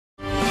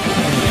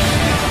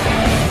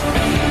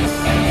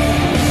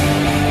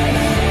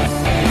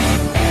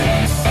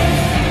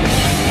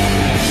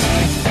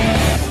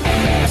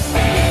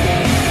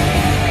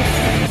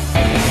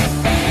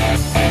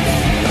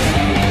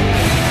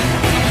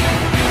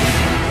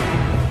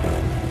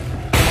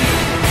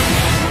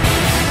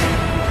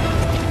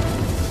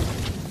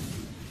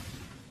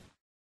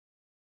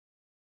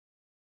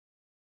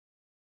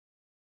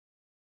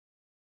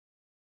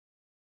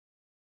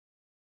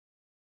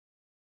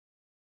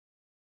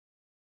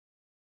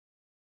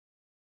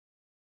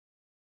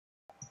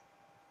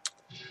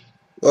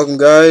Welcome,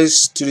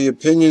 guys, to the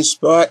opinion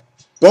spot.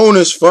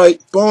 Bonus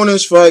fight,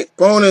 bonus fight,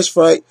 bonus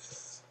fight.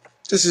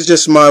 This is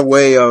just my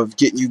way of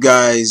getting you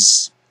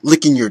guys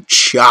licking your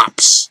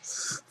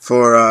chops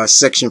for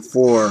Section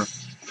 4.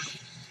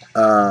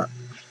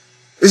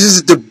 This is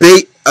a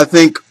debate I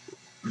think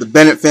the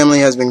Bennett family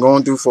has been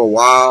going through for a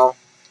while,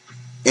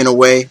 in a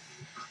way.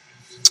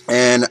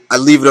 And I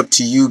leave it up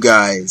to you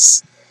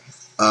guys,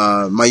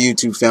 my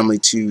YouTube family,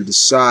 to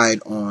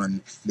decide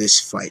on this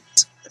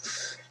fight.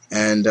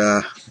 And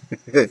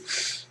it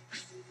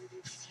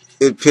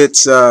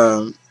pits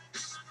Alan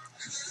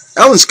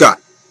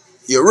Scott,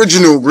 the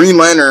original Green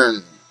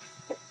Lantern,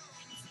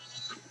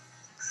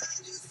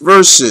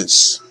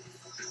 versus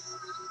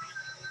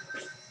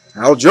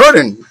Hal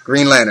Jordan,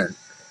 Green Lantern,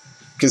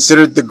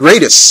 considered the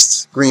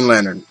greatest Green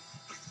Lantern,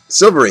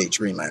 Silver Age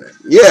Green Lantern.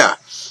 Yeah.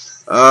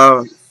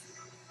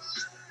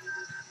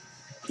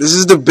 This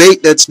is a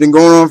debate that's been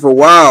going on for a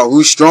while.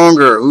 Who's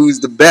stronger? Who's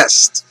the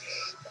best?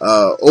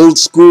 Old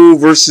school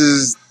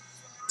versus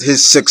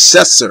his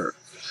successor.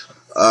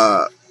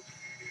 I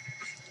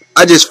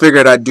just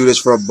figured I'd do this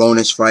for a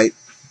bonus fight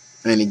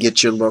and to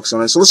get your looks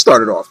on it. So let's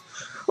start it off.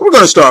 We're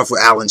going to start off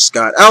with Alan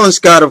Scott. Alan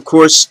Scott, of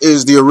course,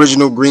 is the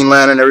original Green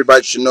Lantern.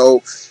 Everybody should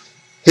know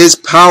his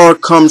power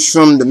comes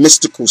from the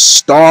mystical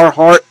Star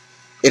Heart.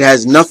 It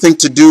has nothing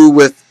to do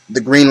with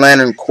the Green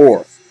Lantern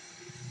Corps.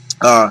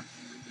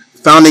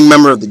 Founding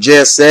member of the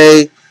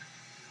JSA,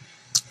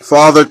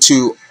 father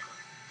to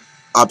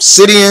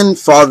Obsidian,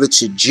 father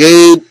to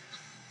Jade,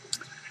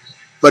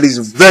 but he's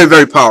very,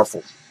 very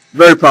powerful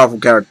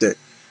character.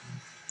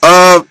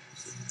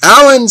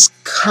 Alan's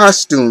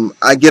costume,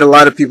 I get a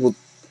lot of people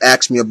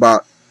ask me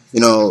about.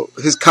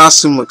 His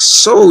costume looks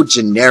so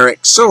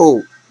generic,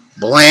 so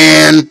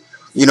bland,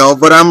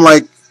 but I'm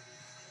like,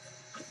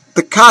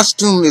 the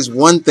costume is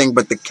one thing,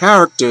 but the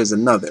character is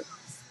another.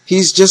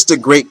 He's just a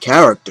great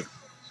character.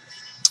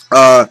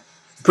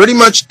 Pretty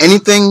much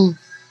anything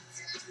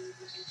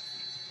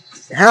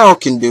Hal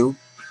can do,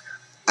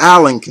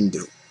 Alan can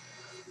do.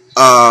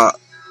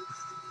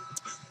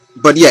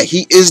 But yeah,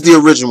 he is the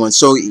original one,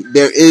 so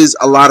there is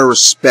a lot of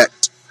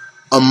respect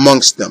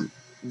amongst them.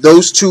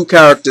 Those two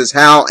characters,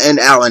 Hal and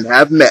Alan,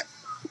 have met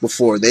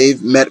before. They've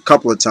met a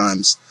couple of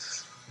times.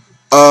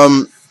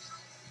 But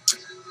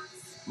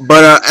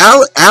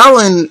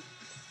Alan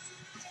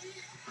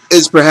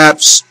is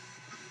perhaps,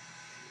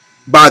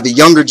 by the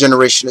younger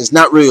generation, is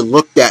not really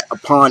looked at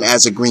upon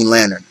as a Green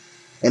Lantern.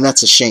 And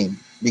that's a shame,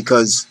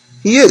 because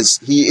he is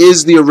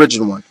the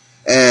original one.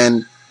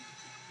 And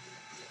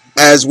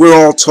as we're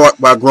all taught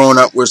by growing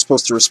up, we're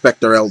supposed to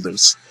respect our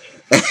elders.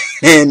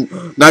 And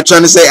not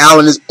trying to say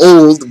Alan is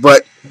old,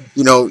 but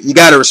you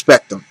got to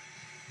respect them.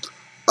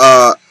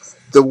 The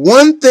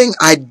one thing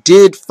I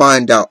did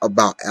find out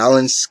about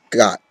Alan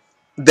Scott,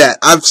 that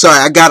I'm sorry,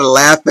 I gotta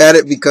laugh at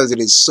it because it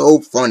is so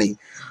funny.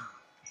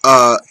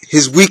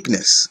 His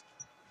weakness.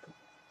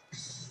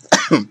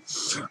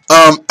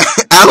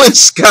 Alan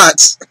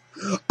Scott's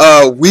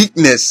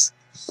weakness,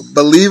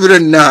 believe it or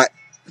not,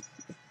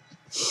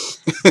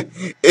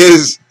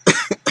 is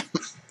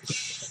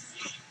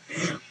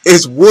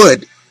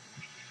wood.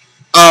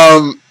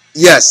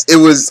 Yes, it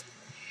was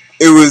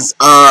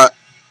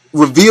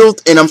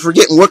revealed, and I'm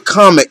forgetting what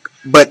comic,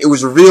 but it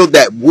was revealed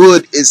that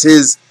wood is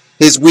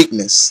his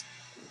weakness.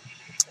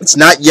 It's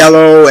not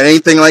yellow and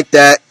anything like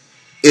that.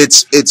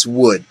 It's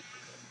wood.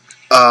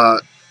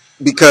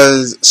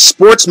 Because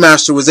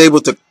Sportsmaster was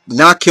able to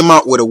knock him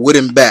out with a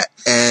wooden bat.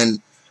 And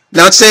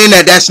not saying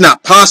that that's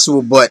not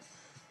possible, but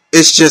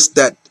it's just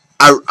that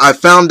I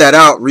found that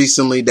out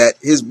recently, that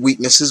his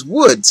weakness is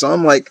wood. So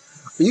I'm like,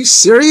 are you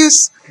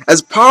serious?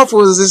 As powerful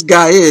as this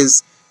guy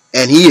is,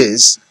 and he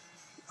is,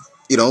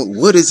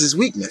 wood is his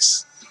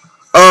weakness.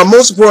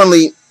 Most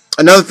importantly,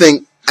 another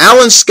thing,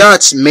 Alan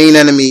Scott's main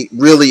enemy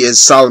really is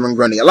Solomon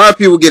Grundy. A lot of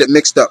people get it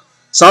mixed up.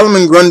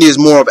 Solomon Grundy is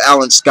more of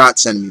Alan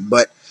Scott's enemy,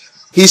 but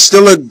he's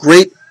still a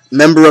great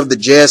member of the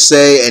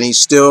JSA, and he's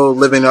still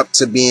living up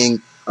to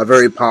being a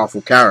very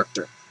powerful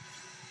character.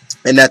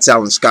 And that's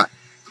Alan Scott.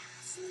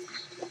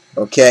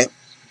 Okay?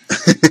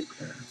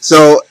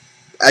 So,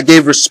 I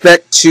gave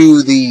respect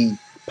to the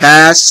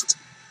past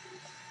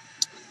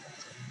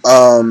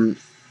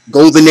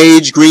Golden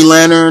Age Green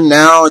Lantern.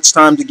 Now it's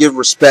time to give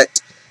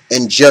respect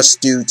and just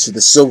due to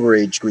the Silver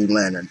Age Green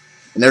Lantern.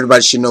 And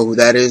everybody should know who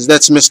that is.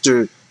 That's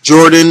Mr.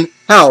 Jordan,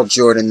 Hal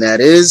Jordan, that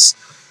is.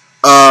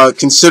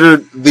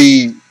 Considered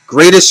the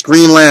greatest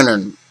Green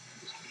Lantern.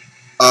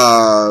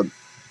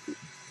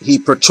 He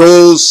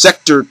patrols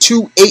Sector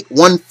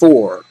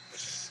 2814.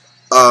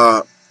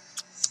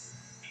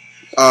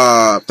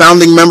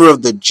 Founding member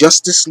of the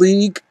Justice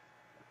League.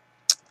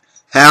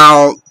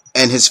 Hal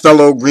and his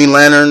fellow Green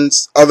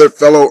Lanterns, other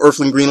fellow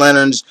Earthling Green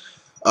Lanterns,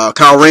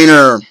 Kyle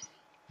Rayner,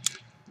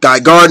 Guy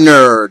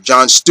Gardner,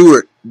 John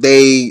Stewart,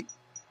 they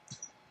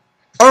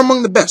are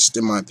among the best,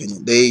 in my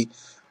opinion. They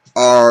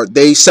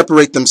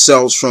separate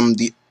themselves from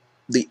the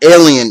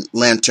alien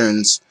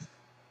lanterns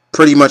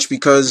pretty much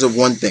because of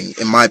one thing,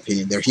 in my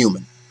opinion. They're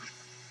human.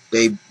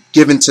 They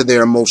give into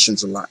their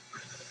emotions a lot.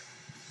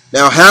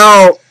 Now,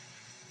 Hal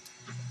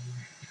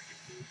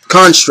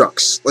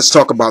Constructs. Let's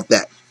talk about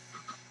that.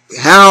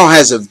 Hal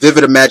has a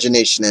vivid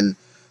imagination, and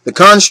the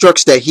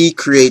constructs that he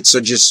creates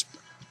are just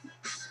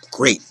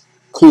great,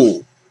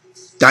 cool,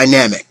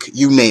 dynamic,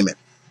 you name it.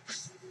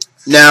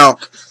 Now,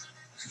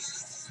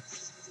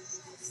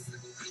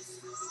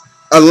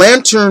 a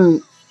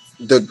lantern,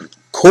 the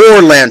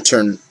core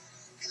lantern,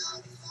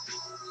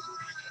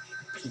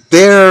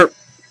 there,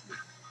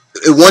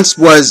 it once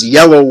was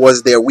yellow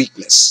was their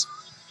weakness.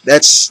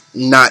 That's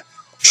not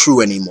true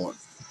anymore.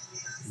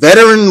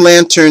 Veteran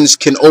lanterns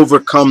can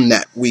overcome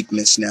that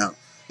weakness now,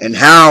 and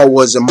Hal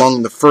was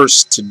among the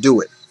first to do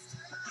it.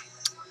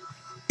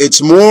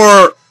 It's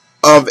more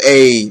of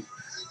a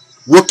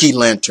rookie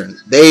lantern.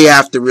 They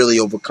have to really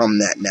overcome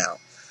that now.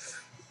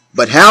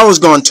 But Hal has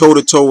gone toe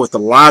to toe with a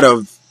lot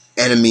of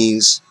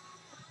enemies.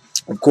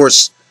 Of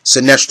course,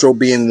 Sinestro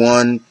being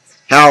one.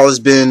 Hal has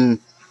been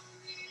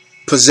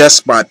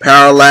possessed by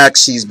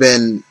Parallax. He's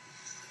been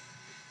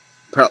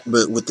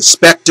with the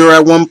Spectre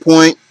at one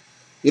point.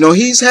 You know,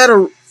 he's had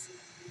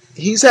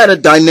a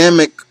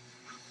dynamic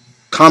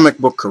comic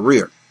book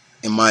career,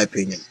 in my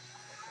opinion.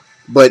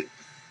 But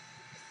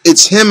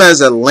it's him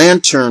as a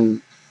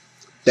lantern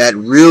that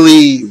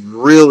really,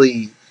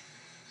 really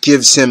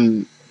gives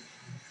him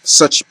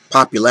such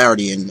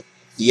popularity in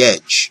The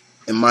Edge,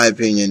 in my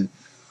opinion.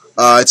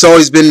 It's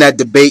always been that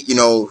debate, you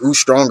know, who's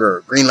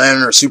stronger, Green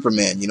Lantern or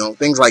Superman, you know,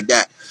 things like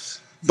that.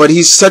 But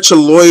he's such a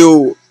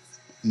loyal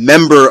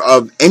member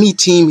of any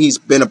team he's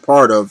been a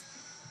part of,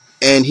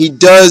 and he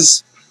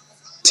does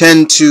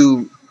tend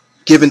to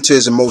give into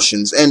his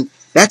emotions, and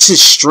that's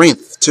his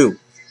strength too.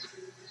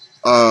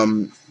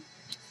 And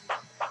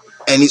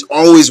he's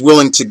always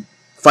willing to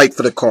fight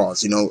for the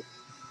cause. You know,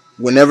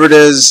 whenever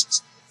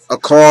there's a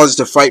cause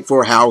to fight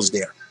for, Hal's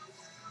there.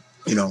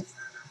 You know, and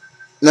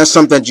that's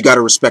something that you got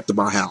to respect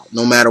about Hal,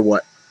 no matter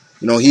what.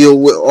 You know,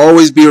 he'll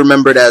always be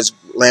remembered as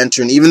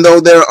Lantern, even though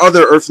there are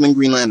other Earthling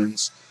Green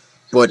Lanterns.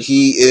 But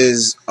he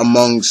is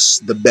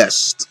amongst the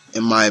best,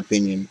 in my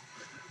opinion.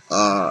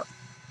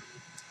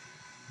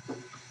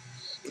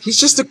 He's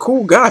just a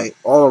cool guy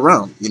all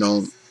around, you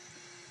know.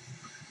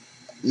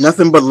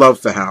 Nothing but love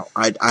for Hal.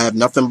 I have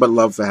nothing but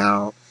love for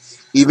Hal.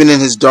 Even in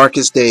his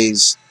darkest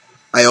days,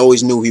 I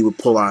always knew he would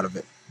pull out of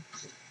it.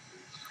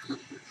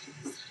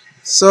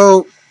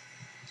 So,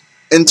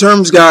 in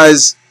terms,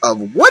 guys,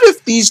 of what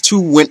if these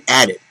two went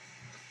at it?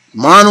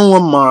 Mano a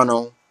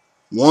mano,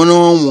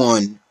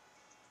 one-on-one,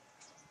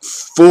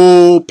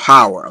 full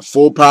power. A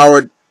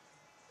full-powered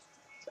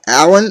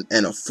Alan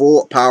and a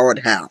full-powered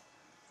Hal.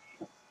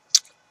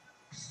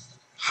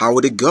 How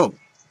would it go?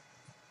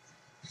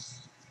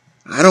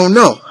 I don't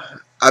know.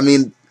 I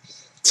mean,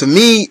 to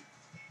me,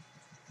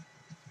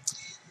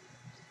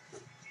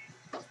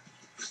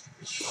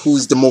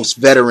 who's the most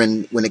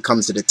veteran when it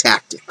comes to the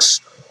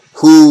tactics?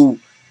 Who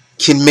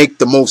can make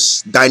the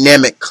most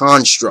dynamic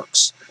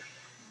constructs?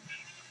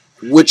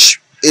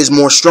 Which is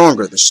more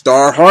stronger, the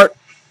Starheart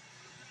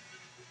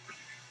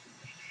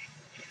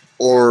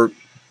or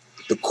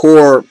the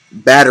core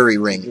battery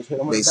ring?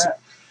 Basically.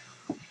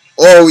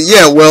 Oh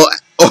yeah, well,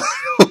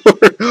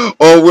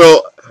 or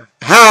will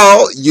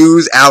Hal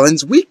use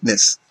Alan's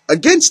weakness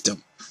against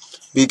him?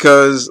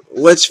 Because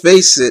let's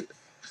face it,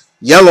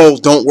 yellow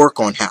don't work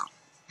on Hal.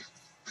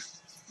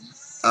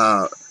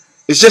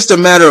 It's just a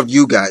matter of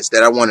you guys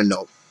that I want to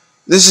know.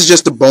 This is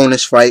just a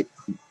bonus fight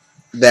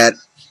that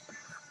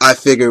I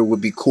figure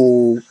would be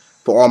cool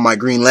for all my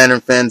Green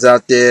Lantern fans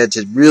out there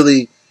to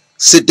really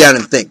sit down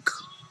and think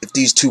if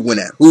these two win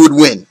at. Who would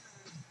win?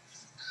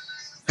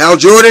 Hal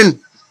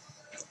Jordan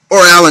or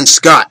Alan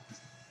Scott?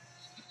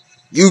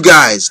 You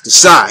guys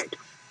decide.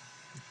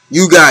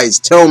 You guys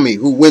tell me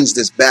who wins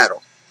this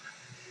battle.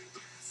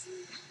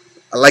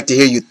 I'd like to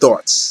hear your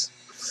thoughts.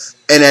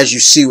 And as you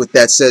see what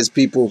that says,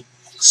 people,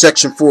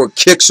 Section 4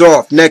 kicks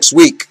off next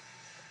week.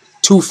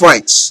 2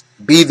 fights.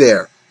 Be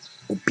there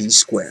or be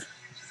square.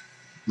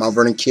 Mount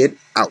Vernon Kid,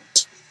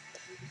 out.